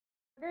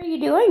What are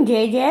you doing,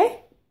 JJ? Yeah,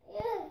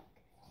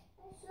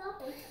 I'm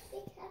stopping. Be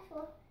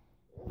careful.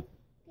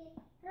 Get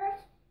hurt.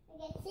 I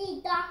can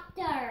see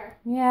doctor.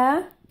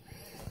 Yeah?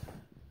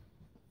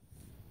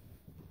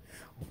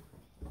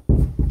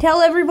 Tell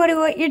everybody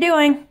what you're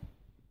doing.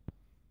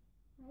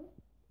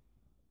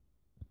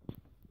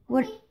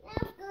 What? Okay,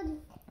 now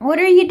good. What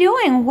are you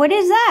doing? What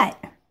is that?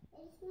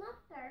 It's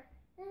mother.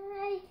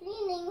 I'm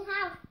cleaning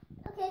house.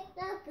 Okay,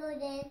 not good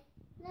then.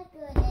 Not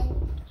good then.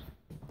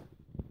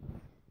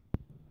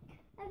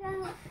 I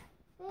got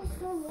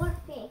this one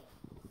working.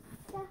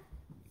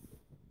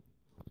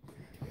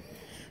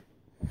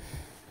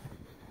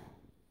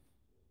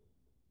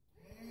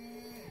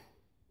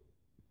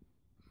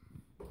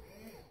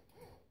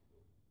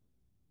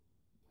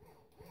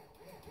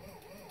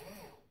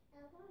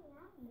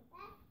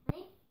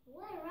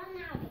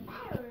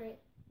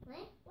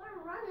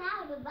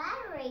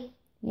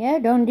 Yeah,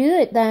 don't do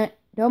it then.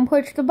 Don't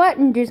push the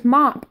button, just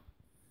mop.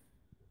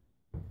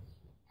 Look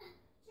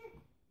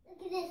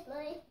at this,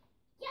 Mommy.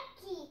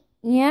 Yucky.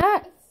 Yeah.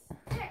 It's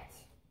dirt.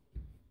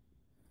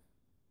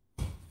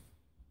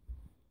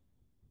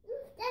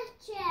 Move that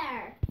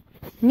chair.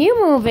 You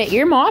move it,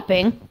 you're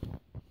mopping.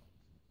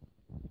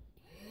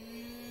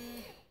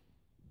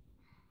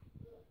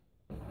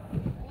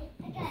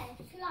 I got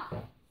a slop.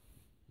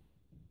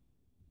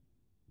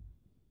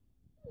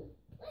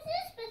 What's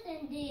this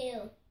button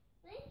do?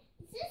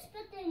 What's this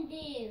button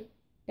do?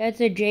 That's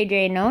a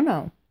JJ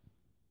no-no.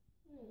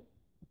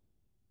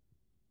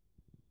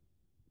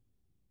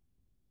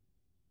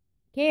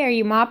 Okay, are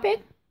you mopping?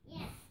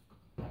 Yeah.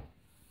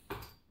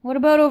 What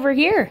about over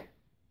here?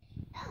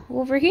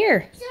 Oh, Over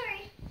here.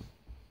 sorry.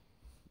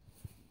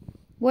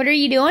 What are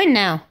you doing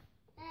now?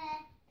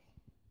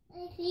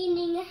 I'm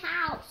cleaning the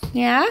house.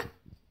 Yeah?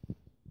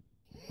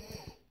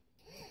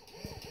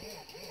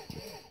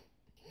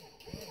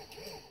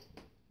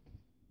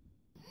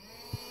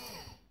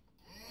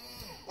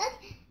 Look.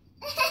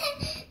 Look.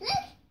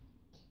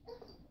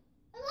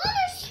 The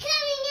water's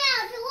coming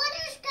out. The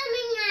water's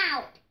coming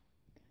out.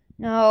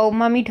 No,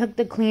 Mommy took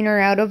the cleaner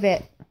out of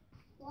it.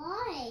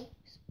 Why?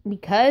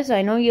 Because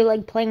I know you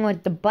like playing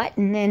with the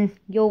button and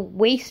you'll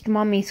waste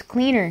Mommy's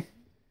cleaner.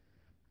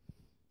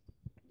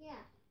 Yeah.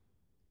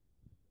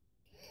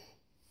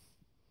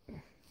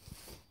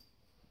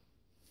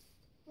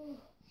 Oh.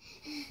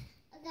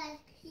 I got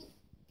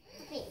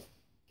okay.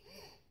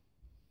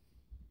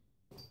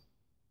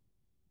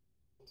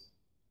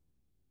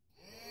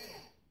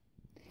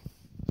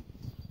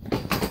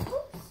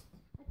 Oops.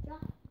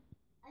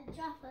 I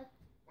dropped a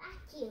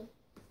vacuum.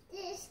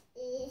 This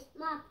is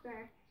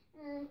mopper.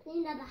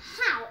 Clean up the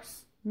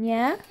house.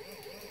 Yeah?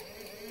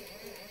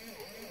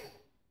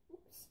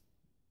 Oops.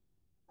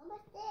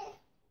 Almost there.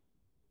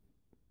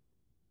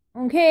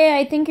 Okay,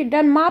 I think you're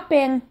done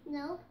mopping.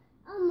 No,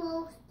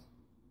 almost.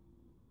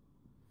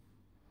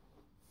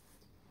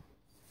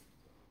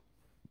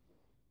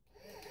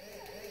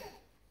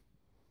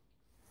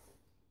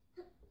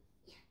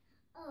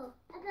 Oh,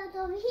 I got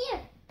over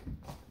here.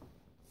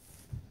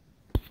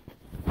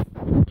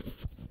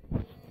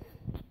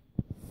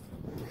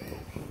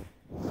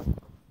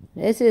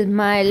 This is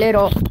my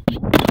little...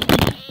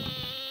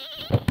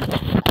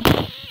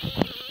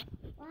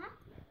 What?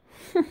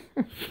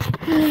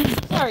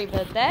 Sorry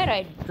about that,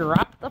 I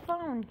dropped the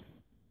phone.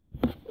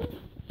 You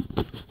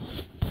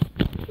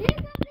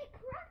got the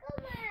crack on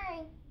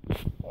there.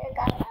 You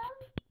got the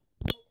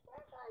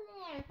crack on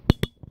there.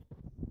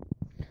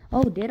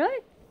 Oh, did I?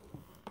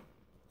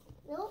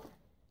 Nope.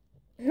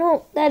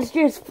 No, that's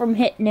just from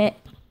hitting it.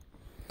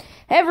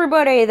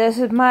 Everybody, this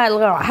is my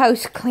little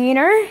house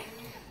cleaner.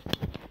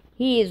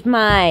 He is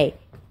my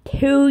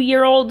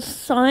 2-year-old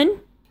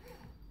son,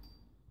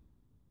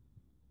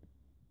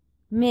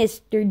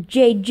 Mr.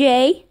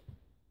 JJ.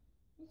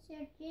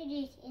 Mr.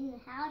 Judy's in the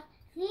house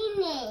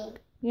cleaning.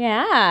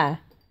 Yeah.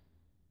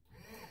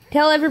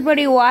 Tell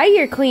everybody why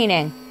you're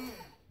cleaning.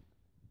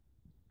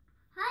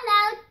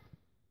 Hello.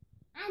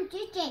 I'm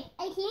Judy.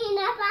 I clean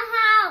up a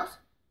house.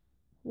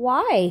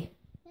 Why?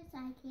 Yes,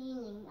 I'm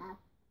cleaning up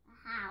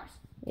a house.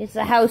 Is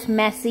the house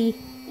messy?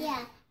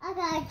 Yeah, I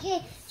gotta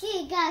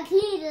she got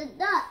clean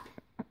it up.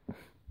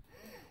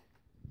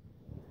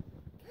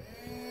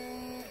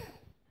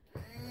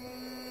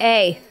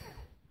 A.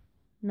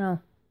 No.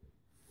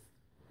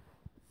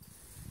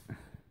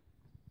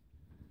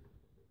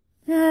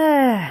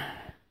 The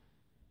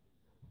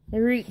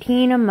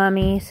routine of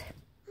mummies.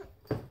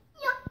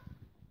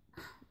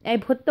 I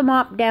put the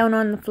mop down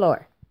on the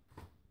floor.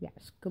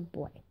 Yes, good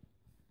boy.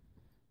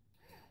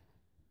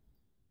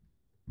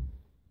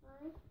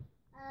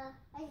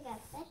 I got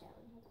a special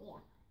idea.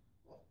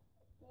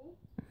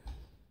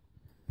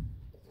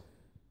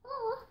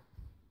 Oh,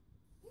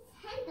 this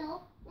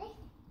handle makes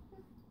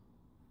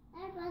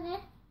everybody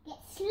get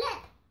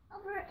slip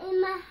over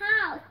in my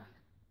house.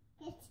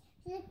 Get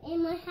slip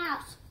in my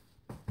house.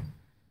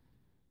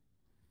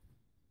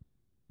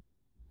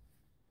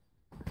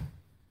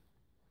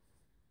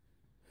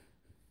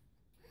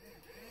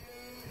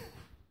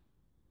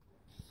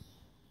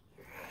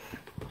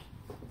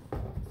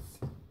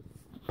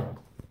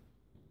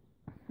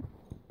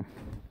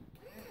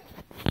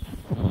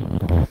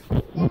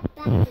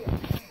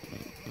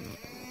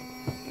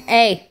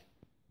 Hey,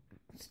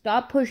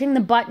 stop pushing the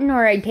button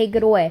or I take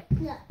it away.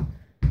 No.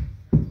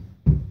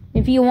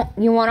 If you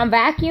want a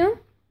vacuum,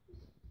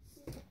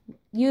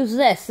 use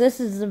this. This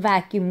is the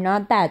vacuum,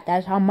 not that.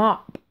 That's a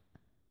mop.